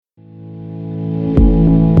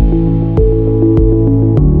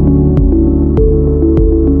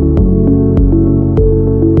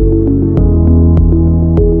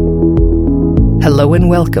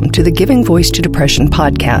welcome to the Giving Voice to Depression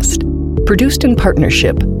podcast, produced in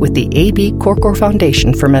partnership with the A.B. Korkor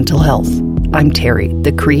Foundation for Mental Health. I'm Terry,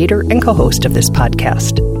 the creator and co-host of this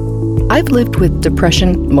podcast. I've lived with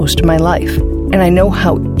depression most of my life, and I know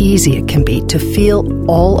how easy it can be to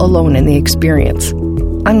feel all alone in the experience.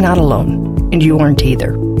 I'm not alone, and you aren't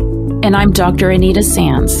either. And I'm Dr. Anita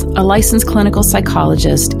Sands, a licensed clinical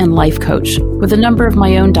psychologist and life coach with a number of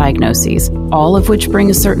my own diagnoses, all of which bring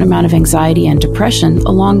a certain amount of anxiety and depression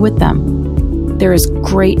along with them. There is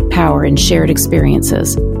great power in shared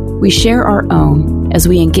experiences. We share our own as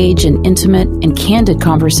we engage in intimate and candid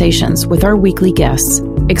conversations with our weekly guests,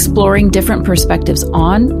 exploring different perspectives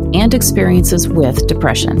on and experiences with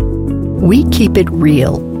depression. We keep it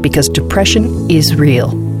real because depression is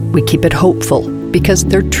real. We keep it hopeful because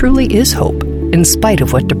there truly is hope, in spite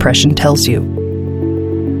of what depression tells you.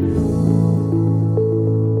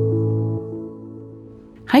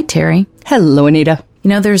 Hi, Terry. Hello, Anita. You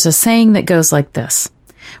know, there's a saying that goes like this.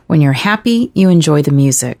 When you're happy, you enjoy the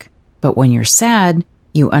music. But when you're sad,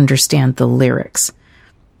 you understand the lyrics.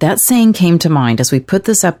 That saying came to mind as we put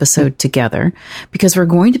this episode together because we're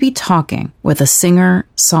going to be talking with a singer,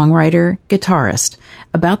 songwriter, guitarist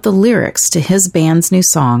about the lyrics to his band's new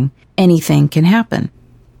song, Anything Can Happen.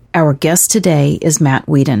 Our guest today is Matt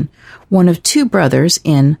Whedon, one of two brothers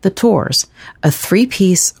in The Tours, a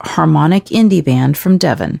three-piece harmonic indie band from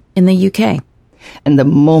Devon in the UK. And the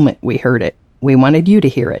moment we heard it, we wanted you to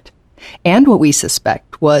hear it. And what we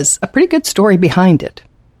suspect was a pretty good story behind it.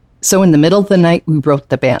 So in the middle of the night, we wrote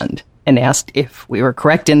the band and asked if we were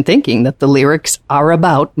correct in thinking that the lyrics are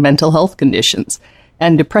about mental health conditions,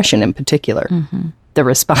 and depression in particular. Mm-hmm. The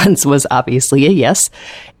response was obviously a yes,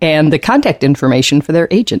 and the contact information for their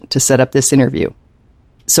agent to set up this interview.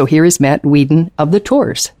 So here is Matt Whedon of The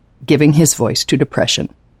Tours, giving his voice to depression.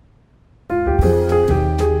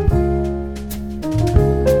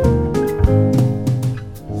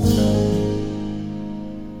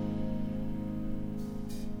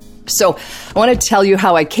 So I want to tell you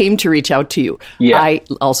how I came to reach out to you. Yeah. I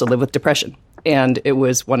also live with depression, and it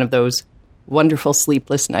was one of those wonderful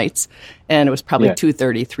sleepless nights, and it was probably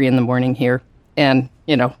 2:30, 3 in the morning here, and,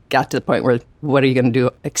 got to the point where what are you going to do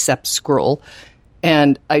except scroll?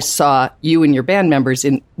 And I saw you and your band members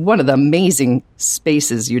in one of the amazing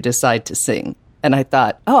spaces you decide to sing, and I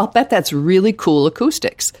thought, I'll bet that's really cool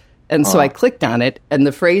acoustics. And so I clicked on it, and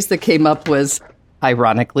the phrase that came up was,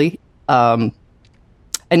 ironically,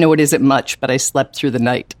 I know it isn't much, but I slept through the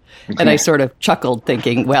night. And I sort of chuckled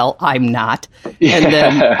thinking, well, I'm not. And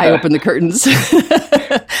then I opened the curtains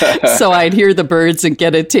so I'd hear the birds and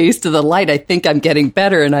get a taste of the light. I think I'm getting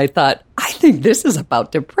better. And I thought, I think this is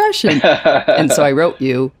about depression. And so I wrote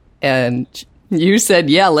you, and you said,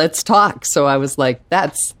 yeah, let's talk. So I was like,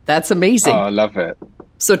 that's amazing. Oh, I love it.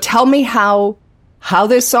 So tell me how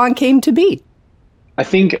this song came to be. I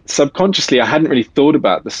think subconsciously I hadn't really thought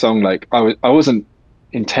about the song. Like I wasn't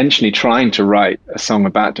intentionally trying to write a song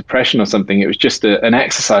about depression or something. It was just an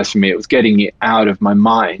exercise for me. It was getting it out of my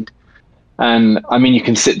mind. And I mean, you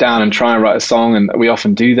can sit down and try and write a song, and we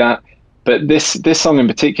often do that. But this song in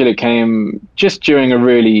particular came just during a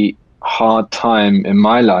really hard time in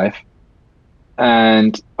my life.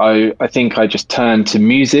 And I think I just turned to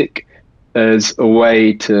music as a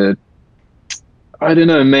way to, I don't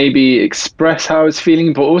know, maybe express how I was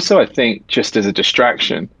feeling, but also I think just as a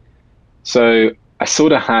distraction. So I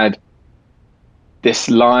sort of had this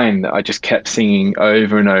line that I just kept singing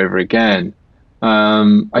over and over again. Are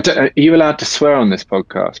you allowed to swear on this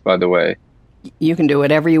podcast, by the way? You can do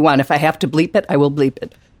whatever you want. If I have to bleep it, I will bleep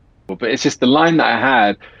it. But it's just the line that I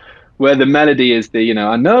had where the melody is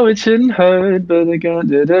I know it shouldn't hurt, but again,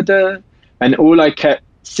 da, da, da. And all I kept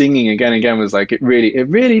singing again and again was like, it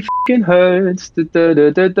really fucking hurts. Da, da,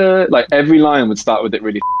 da, da, da. Like every line would start with it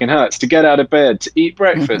really fucking hurts. To get out of bed, to eat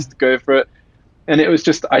breakfast, to go for it. And it was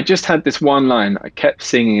just, I just had this one line. I kept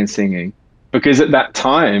singing and singing because at that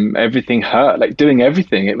time, everything hurt, like doing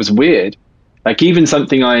everything. It was weird. Like even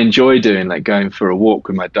something I enjoy doing, like going for a walk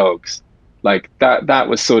with my dogs, like that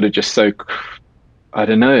was sort of just so, I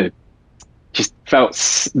don't know, just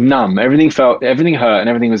felt numb. Everything hurt and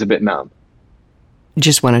everything was a bit numb.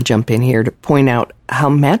 Just want to jump in here to point out how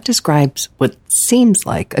Matt describes what seems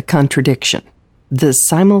like a contradiction. The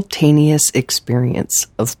simultaneous experience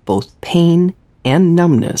of both pain and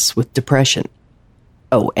numbness with depression.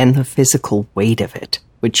 Oh, and the physical weight of it,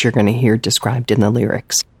 which you're going to hear described in the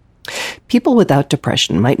lyrics. People without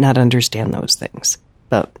depression might not understand those things,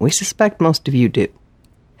 but we suspect most of you do.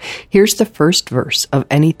 Here's the first verse of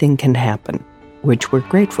Anything Can Happen, which we're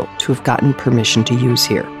grateful to have gotten permission to use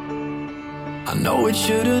here. I know it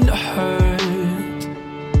shouldn't hurt,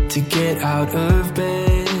 to get out of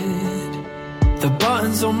bed. The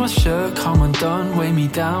buttons on my shirt come undone, weigh me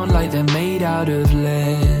down like they're made out of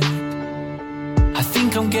lead. I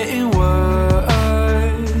think I'm getting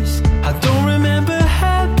worse. I don't remember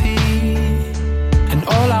happy, and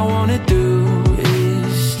all I wanna do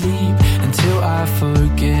is sleep until I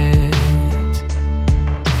forget.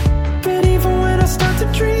 But even when I start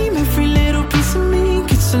to dream, every little piece of me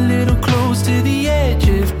gets a little close to the edge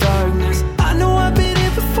of darkness. I know I've been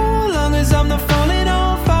here before, long as I'm not falling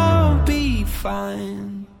off, I'll be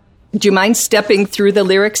fine. Would you mind stepping through the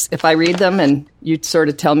lyrics if I read them and you'd sort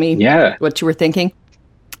of tell me what you were thinking?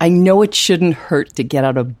 I know it shouldn't hurt to get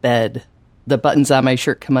out of bed. The buttons on my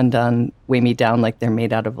shirt come undone, weigh me down like they're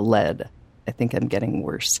made out of lead. I think I'm getting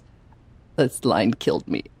worse. This line killed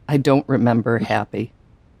me. I don't remember happy.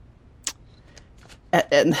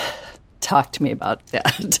 And talk to me about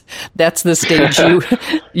that. That's the stage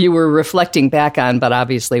you were reflecting back on, but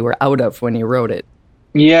obviously were out of when you wrote it.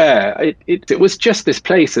 Yeah, it was just this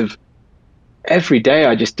place of every day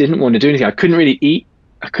I just didn't want to do anything. I couldn't really eat.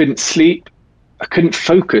 I couldn't sleep. I couldn't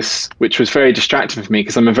focus, which was very distracting for me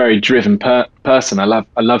because I'm a very driven person. I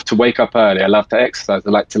love to wake up early. I love to exercise. I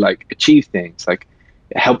like to achieve things. Like,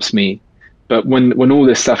 it helps me. But when all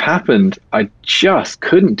this stuff happened, I just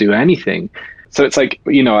couldn't do anything. So it's like,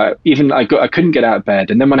 I couldn't get out of bed.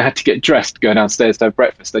 And then when I had to get dressed to go downstairs to have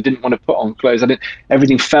breakfast, I didn't want to put on clothes.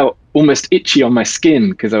 Everything felt almost itchy on my skin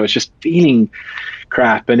because I was just feeling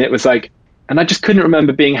crap. And it was like, and I just couldn't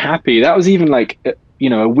remember being happy. That was even like,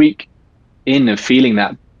 a week in of feeling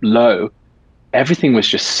that low. Everything was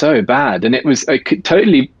just so bad. And it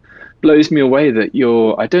totally blows me away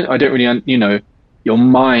that I don't really, your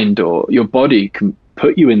mind or your body can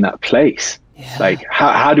put you in that place. Yeah. Like,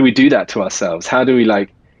 how do we do that to ourselves? How do we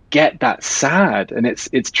get that sad? And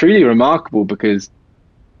it's truly remarkable because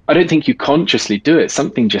I don't think you consciously do it.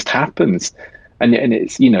 Something just happens. And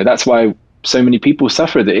it's, that's why so many people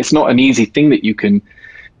suffer, that it's not an easy thing that you can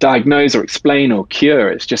diagnose or explain or cure.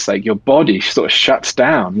 It's just like your body sort of shuts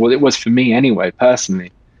down. Well, it was for me anyway,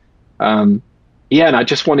 personally. And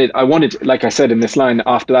I wanted, like I said in this line,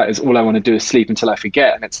 after that is all I want to do is sleep until I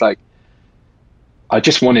forget. And it's like, I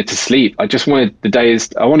just wanted to sleep. I just wanted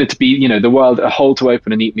I wanted to be, the world a hole to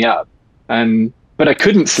open and eat me up. But I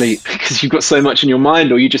couldn't sleep because you've got so much in your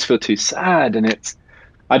mind, or you just feel too sad. And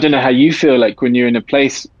I don't know how you feel like when you're in a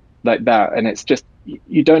place like that, and it's just,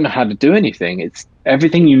 you don't know how to do anything. It's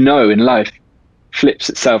everything in life flips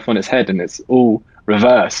itself on its head and it's all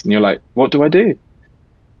reversed. And you're like, what do I do?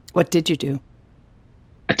 What did you do?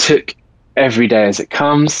 I took every day as it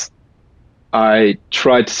comes. I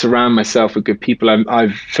tried to surround myself with good people. I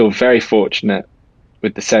feel very fortunate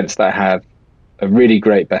with the sense that I have a really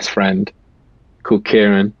great best friend called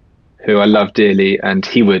Kieran, who I love dearly, and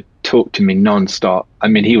he would talk to me nonstop. I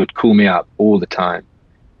mean, he would call me up all the time.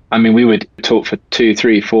 I mean, we would talk for 2,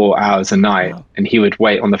 3, 4 hours a night, and he would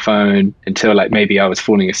wait on the phone until maybe I was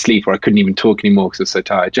falling asleep or I couldn't even talk anymore because I was so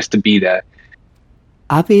tired, just to be there.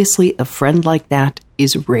 Obviously, a friend like that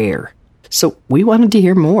is rare. So we wanted to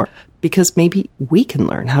hear more, because maybe we can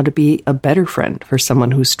learn how to be a better friend for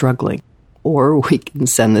someone who's struggling. Or we can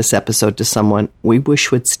send this episode to someone we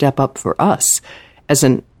wish would step up for us as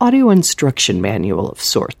an audio instruction manual of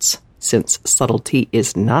sorts, since subtlety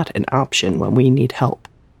is not an option when we need help.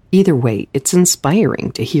 Either way, it's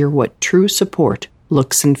inspiring to hear what true support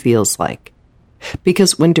looks and feels like.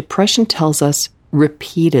 Because when depression tells us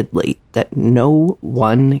repeatedly that no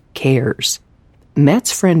one cares,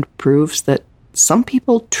 Matt's friend proves that some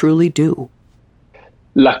people truly do.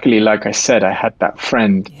 Luckily, like I said, I had that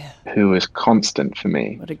friend who was constant for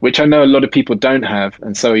me, which I know a lot of people don't have.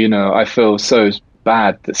 And so, I feel so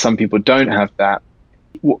bad that some people don't have that.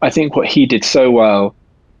 I think what he did so well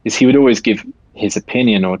is he would always give his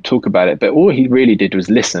opinion or talk about it, but all he really did was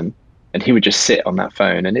listen, and he would just sit on that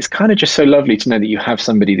phone. And it's kind of just so lovely to know that you have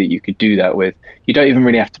somebody that you could do that with. You don't even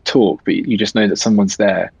really have to talk, but you just know that someone's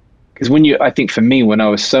there. Because I think for me, when I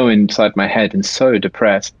was so inside my head and so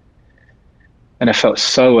depressed, and I felt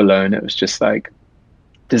so alone, it was just like,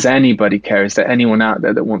 does anybody care? Is there anyone out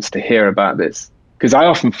there that wants to hear about this? Because I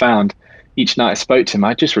often found each night I spoke to him,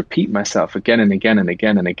 I just repeat myself again and again and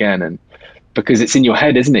again and again. And because it's in your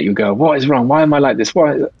head, isn't it? You go, what is wrong? Why am I like this?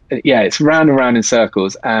 Why? Yeah, it's round and round in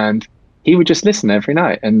circles. And he would just listen every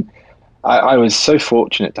night. And I was so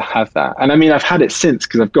fortunate to have that. And I mean, I've had it since,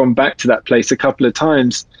 because I've gone back to that place a couple of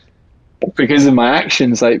times because of my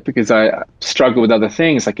actions, because I struggle with other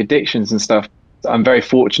things like addictions and stuff. I'm very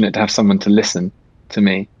fortunate to have someone to listen to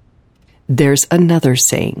me. There's another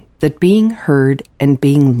saying that being heard and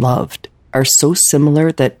being loved are so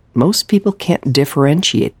similar that most people can't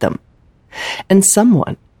differentiate them. And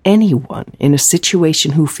someone anyone in a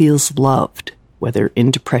situation who feels loved, whether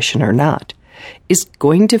in depression or not, is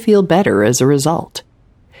going to feel better as a result.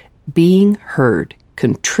 Being heard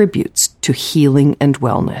contributes to healing and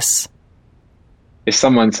wellness. If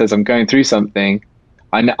someone says, I'm going through something,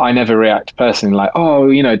 I never react personally like,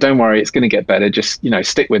 oh, don't worry, it's going to get better. Just,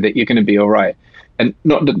 stick with it. You're going to be all right. And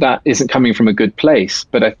not that isn't coming from a good place,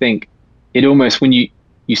 but I think it almost, when you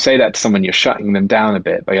say that to someone, you're shutting them down a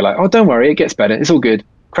bit, but you're like, oh, don't worry, it gets better. It's all good.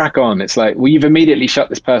 Crack on. It's like, well, you've immediately shut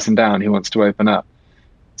this person down who wants to open up.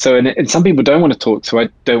 So, and some people don't want to talk, so I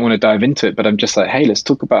don't want to dive into it, but I'm just like, hey, let's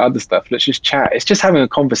talk about other stuff. Let's just chat. It's just having a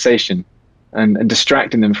conversation and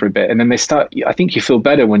distracting them for a bit. And then I think you feel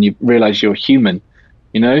better when you realize you're human,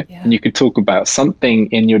 and you could talk about something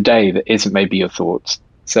in your day that isn't maybe your thoughts.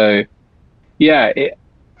 So yeah,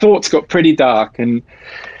 thoughts got pretty dark and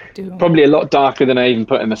probably a lot darker than I even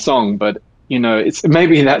put in the song, but it's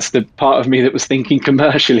maybe that's the part of me that was thinking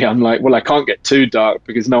commercially. I'm like, well, I can't get too dark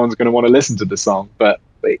because no one's going to want to listen to the song. But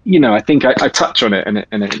I think I touch on it,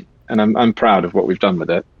 and I'm proud of what we've done with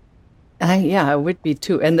it. Yeah, I would be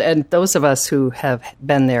too. And those of us who have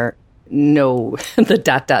been there know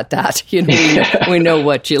the ... we know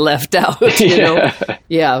what you left out.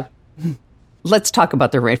 Yeah. Let's talk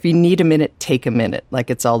about the rant. If you need a minute, take a minute.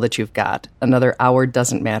 Like it's all that you've got. Another hour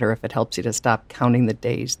doesn't matter if it helps you to stop counting the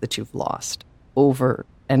days that you've lost over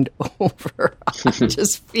and over. I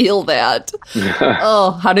just feel that.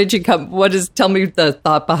 Oh, how did you come? Tell me the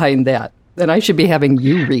thought behind that. Then I should be having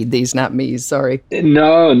you read these, not me. Sorry.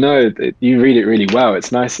 No, you read it really well.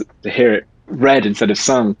 It's nice to hear it read instead of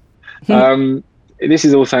sung. This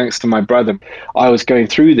is all thanks to my brother. I was going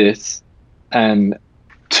through this and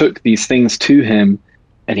took these things to him,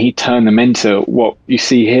 and he turned them into what you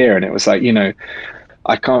see here. And it was like,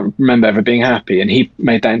 I can't remember ever being happy. And he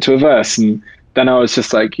made that into a verse. And then I was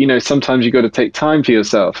just like, sometimes you got to take time for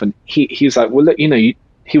yourself. And he was like, well, look,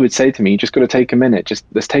 he would say to me, you just got to take a minute.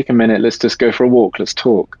 Let's take a minute. Let's just go for a walk. Let's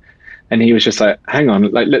talk. And he was just like, hang on,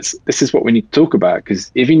 like, this is what we need to talk about. Because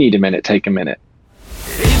if you need a minute, take a minute.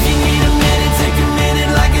 If you need a minute, take a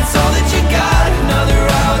minute, like it's all that you got. Another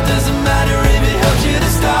hour doesn't matter if it helps you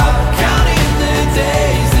to stop counting the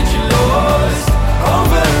days that you lost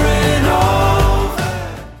over and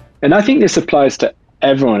over. And I think this applies to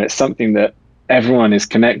everyone. It's something that everyone is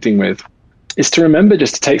connecting with, is to remember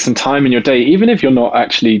just to take some time in your day, even if you're not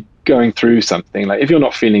actually going through something, like if you're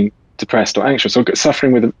not feeling depressed or anxious or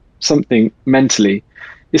suffering with something mentally,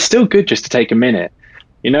 it's still good just to take a minute.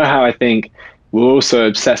 You know how I think we're also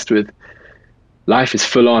obsessed with life is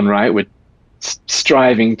full on, right? We're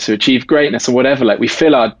striving to achieve greatness or whatever. Like we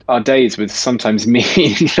fill our days with sometimes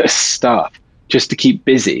meaningless stuff just to keep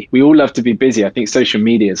busy. We all love to be busy. I think social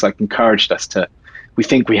media has like encouraged us to, we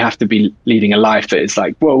think we have to be leading a life that is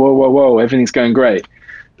like, whoa, everything's going great.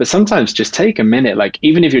 But sometimes just take a minute, like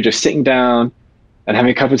even if you're just sitting down and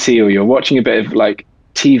having a cup of tea, or you're watching a bit of like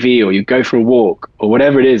TV, or you go for a walk or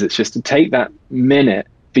whatever it is, it's just to take that minute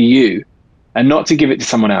for you and not to give it to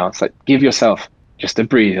someone else. Like give yourself just a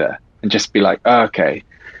breather and just be like, oh, okay.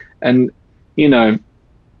 And,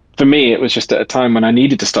 for me, it was just at a time when I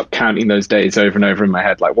needed to stop counting those days over and over in my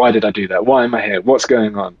head. Like, why did I do that? Why am I here? What's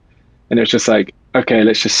going on? And it was just like, okay,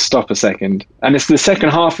 let's just stop a second. And it's the second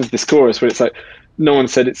half of this chorus where it's like, no one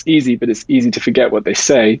said it's easy, but it's easy to forget what they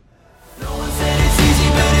say. No one said it's easy,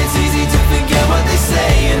 but it's easy to forget what they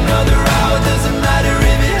say. Another hour doesn't matter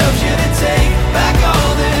if it helps you to take back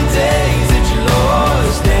all the days that you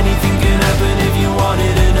lost. Anything can happen if you want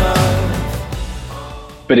it enough.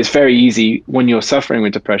 But it's very easy when you're suffering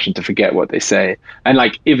with depression to forget what they say. And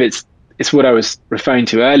like, if it's what I was referring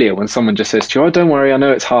to earlier, when someone just says to you, oh, don't worry, I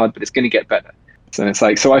know it's hard, but it's going to get better. So it's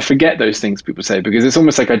like, so I forget those things people say, because it's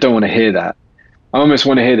almost like I don't want to hear that. I almost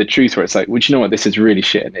want to hear the truth, where it's like, well, you know what, this is really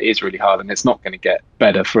shit and it is really hard and it's not going to get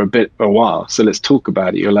better for a while. So let's talk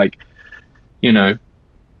about it. You're like,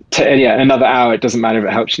 another hour, it doesn't matter if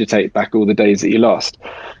it helps you to take back all the days that you lost.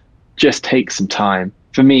 Just take some time.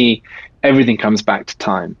 For me, everything comes back to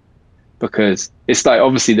time, because it's like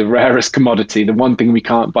obviously the rarest commodity, the one thing we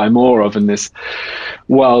can't buy more of in this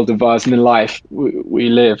world of ours and the life we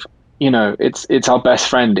live. It's our best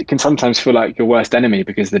friend. It can sometimes feel like your worst enemy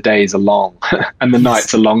because the days are long and the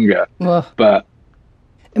nights are longer. Well,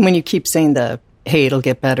 and when you keep saying hey, it'll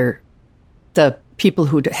get better, the people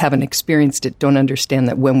who haven't experienced it don't understand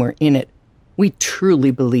that when we're in it, we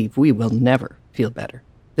truly believe we will never feel better.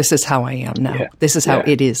 This is how I am now. Yeah. This is how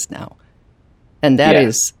it is now. And that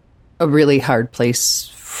is a really hard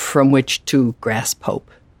place from which to grasp hope,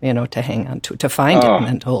 to hang on to, to find it and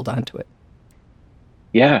then to hold on to it.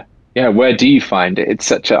 Yeah. Yeah, where do you find it? It's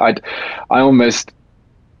such a, I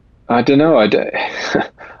don't know.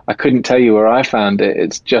 I couldn't tell you where I found it.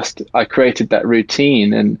 It's just, I created that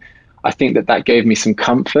routine, and I think that gave me some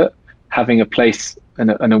comfort, having a place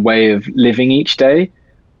and a way of living each day,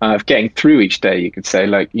 of getting through each day, you could say.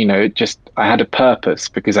 Like, you know, I had a purpose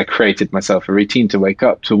because I created myself a routine to wake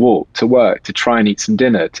up, to walk, to work, to try and eat some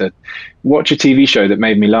dinner, to watch a TV show that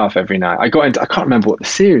made me laugh every night. I can't remember what the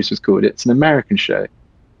series was called. It's an American show.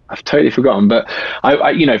 I've totally forgotten. But I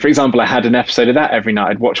you know, for example, I had an episode of that every night.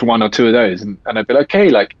 I'd watch one or two of those, and I'd be like, okay,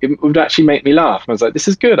 like, it would actually make me laugh. And I was like, this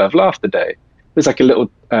is good. I've laughed today. There's like a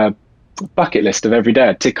little bucket list of every day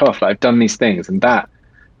I'd tick off, like, I've done these things, and that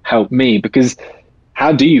helped me. Because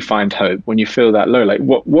how do you find hope when you feel that low? Like,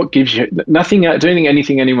 what gives you nothing? I don't think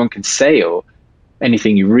anything anyone can say or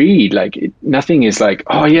anything you read, like, nothing is like,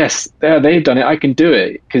 oh yes, they've done it, I can do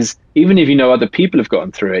it. Because even if you know other people have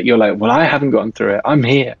gotten through it, you're like, well, I haven't gotten through it, I'm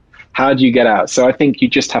here. How do you get out? So I think you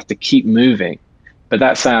just have to keep moving. But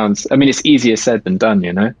that sounds, I mean, it's easier said than done,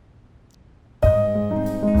 you know?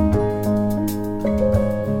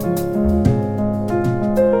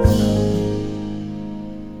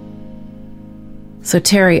 So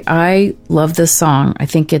Terry, I love this song. I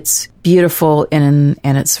think it's beautiful and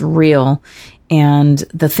it's real. And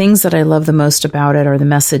the things that I love the most about it are the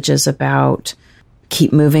messages about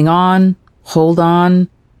keep moving on, hold on,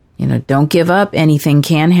 you know, don't give up. Anything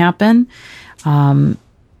can happen. And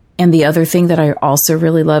the other thing that I also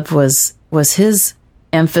really loved was his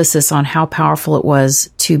emphasis on how powerful it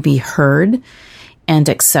was to be heard and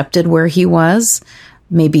accepted where he was,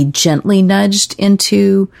 maybe gently nudged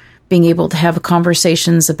into being able to have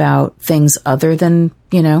conversations about things other than,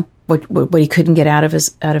 you know, what he couldn't get out of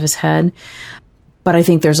his head. But I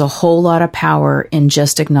think there's a whole lot of power in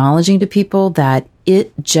just acknowledging to people that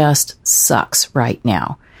it just sucks right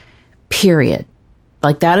now. Period.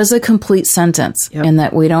 Like, that is a complete sentence. Yep. And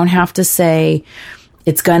that we don't have to say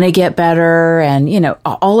it's going to get better and, you know,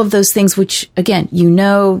 all of those things, which, again, you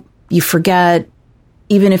know, you forget.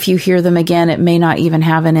 Even if you hear them again, it may not even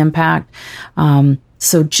have an impact.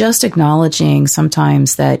 So just acknowledging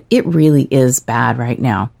sometimes that it really is bad right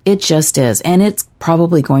now. It just is. And it's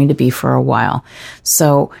probably going to be for a while.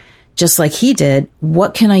 So just like he did,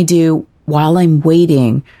 what can I do while I'm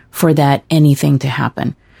waiting for that anything to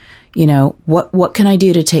happen? You know, what can I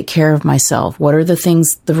do to take care of myself? What are the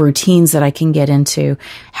things, the routines that I can get into?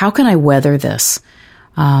 How can I weather this?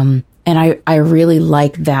 And I really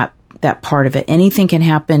like that part of it. Anything can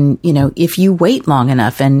happen, you know, if you wait long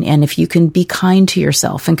enough and if you can be kind to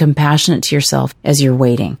yourself and compassionate to yourself as you're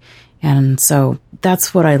waiting. And so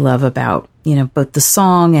that's what I love about, you know, both the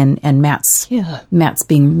song and Matt's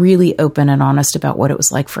being really open and honest about what it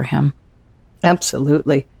was like for him.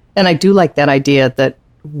 Absolutely. And I do like that idea that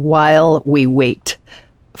while we wait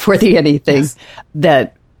for the anything,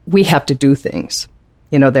 that we have to do things.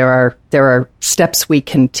 You know, there are steps we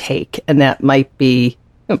can take, and that might be,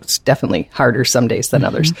 it's definitely harder some days than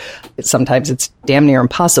others. Sometimes it's damn near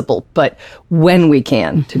impossible. But when we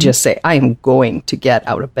can, to just say, I am going to get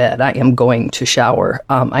out of bed. I am going to shower.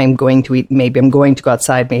 I am going to eat. Maybe I'm going to go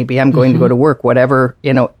outside. Maybe I'm going to go to work, whatever,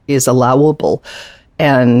 you know, is allowable.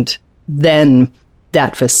 And then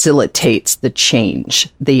that facilitates the change,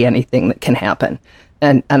 the anything that can happen.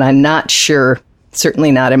 And I'm not sure,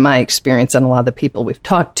 certainly not in my experience and a lot of the people we've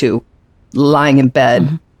talked to, lying in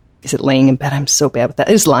bed, is it laying in bed? I'm so bad with that.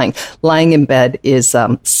 It is lying. Lying in bed is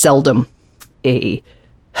seldom a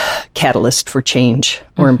catalyst for change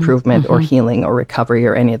or improvement or healing or recovery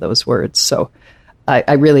or any of those words. So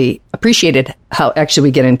I really appreciated how, actually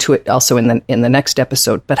we get into it also in the next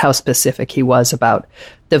episode, but how specific he was about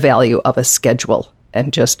the value of a schedule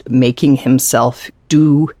and just making himself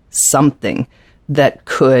do something that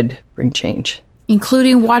could bring change.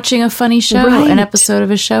 Including watching a funny show, an episode of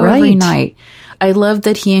a show every night. I love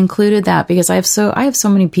that he included that, because I have so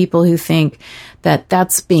many people who think that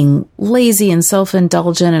that's being lazy and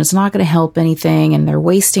self-indulgent and it's not going to help anything and they're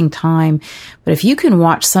wasting time. But if you can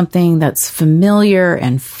watch something that's familiar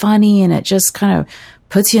and funny and it just kind of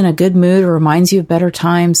puts you in a good mood or reminds you of better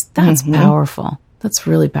times, that's powerful. That's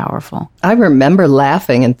really powerful. I remember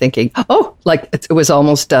laughing and thinking, oh, like it was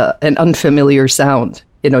almost an unfamiliar sound,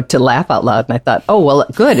 you know, to laugh out loud. And I thought, oh, well,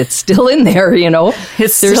 good. It's still in there, you know.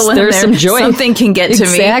 There's some joy. Something can get to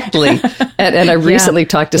me. Exactly. And I recently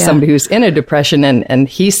talked to somebody who's in a depression, and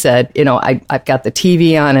he said, you know, I've got the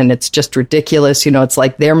TV on and it's just ridiculous. You know, it's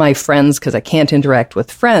like they're my friends because I can't interact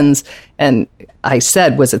with friends. And I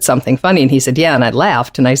said, was it something funny? And he said, yeah. And I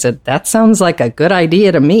laughed. And I said, that sounds like a good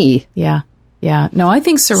idea to me. Yeah. Yeah. No, I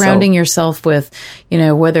think surrounding yourself with,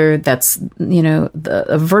 whether that's,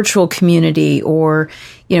 a virtual community or,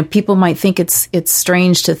 people might think it's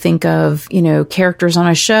strange to think of, characters on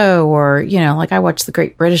a show or, like I watch the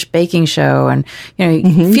Great British Baking Show and,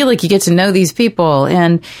 you feel like you get to know these people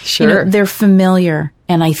and, they're familiar.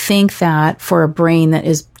 And I think that for a brain that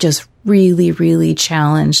is just really, really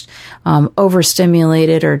challenged,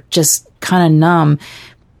 overstimulated or just kind of numb,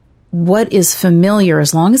 what is familiar,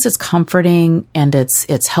 as long as it's comforting and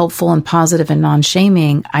it's helpful and positive and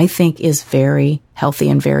non-shaming, I think is very healthy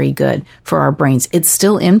and very good for our brains. It's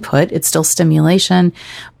still input, it's still stimulation,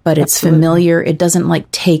 but it's familiar. It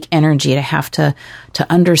doesn't take energy to have to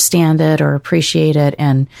understand it or appreciate it.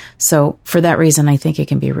 And so for that reason, I think it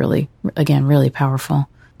can be really, again, really powerful.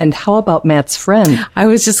 And how about Matt's friend? I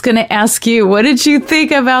was just going to ask you, what did you think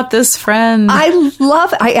about this friend? It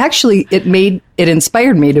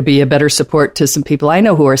inspired me to be a better support to some people I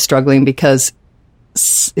know who are struggling, because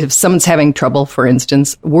if someone's having trouble, for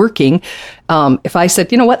instance, working, if I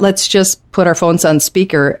said, let's just put our phones on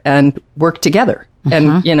speaker and work together.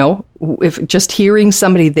 And, if just hearing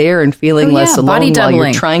somebody there and feeling less alone while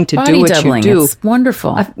you're trying to do what you do. It's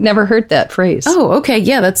wonderful. I've never heard that phrase. Oh, okay.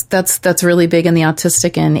 Yeah, that's really big in the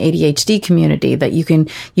autistic and ADHD community, that you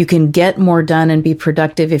can get more done and be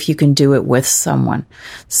productive if you can do it with someone.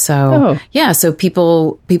 So, so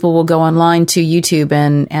people will go online to YouTube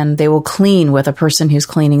and they will clean with a person who's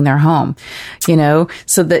cleaning their home,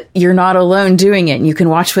 so that you're not alone doing it and you can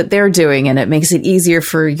watch what they're doing, and it makes it easier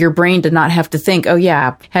for your brain to not have to think, oh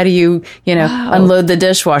yeah, how do you unload the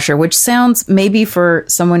dishwasher, which sounds maybe for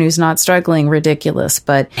someone who's not struggling ridiculous,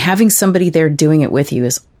 but having somebody there doing it with you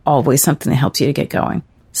is always something that helps you to get going.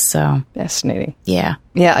 So fascinating. Yeah.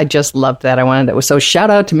 Yeah. I just loved that. I wanted that. So shout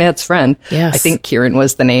out to Matt's friend. Yes. I think Kieran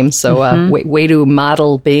was the name. So way to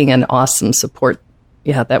model being an awesome support.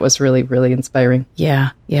 Yeah. That was really, really inspiring.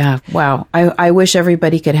 Yeah. Yeah. Wow. I wish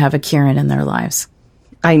everybody could have a Kieran in their lives.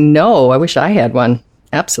 I know. I wish I had one.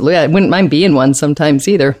 Absolutely. I wouldn't mind being one sometimes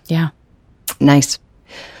either. Yeah. Nice.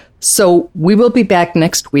 So we will be back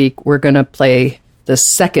next week. We're going to play the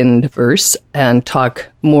second verse and talk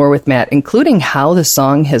more with Matt, including how the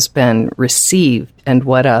song has been received and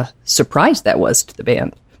what a surprise that was to the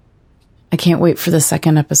band. I can't wait for the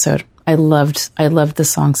second episode. I loved the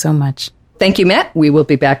song so much. Thank you, Matt. We will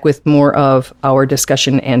be back with more of our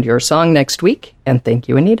discussion and your song next week. And thank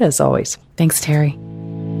you, Anita, as always. Thanks, Terry.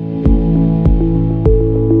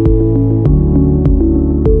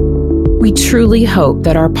 We truly hope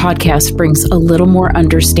that our podcast brings a little more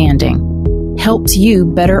understanding, helps you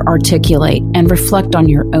better articulate and reflect on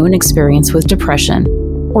your own experience with depression,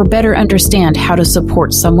 or better understand how to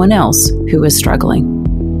support someone else who is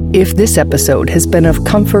struggling. If this episode has been of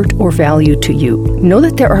comfort or value to you, know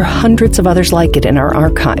that there are hundreds of others like it in our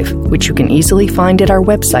archive, which you can easily find at our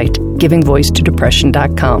website,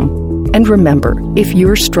 givingvoicetodepression.com. And remember, if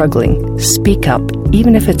you're struggling, speak up,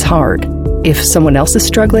 even if it's hard. If someone else is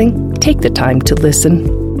struggling, take the time to listen.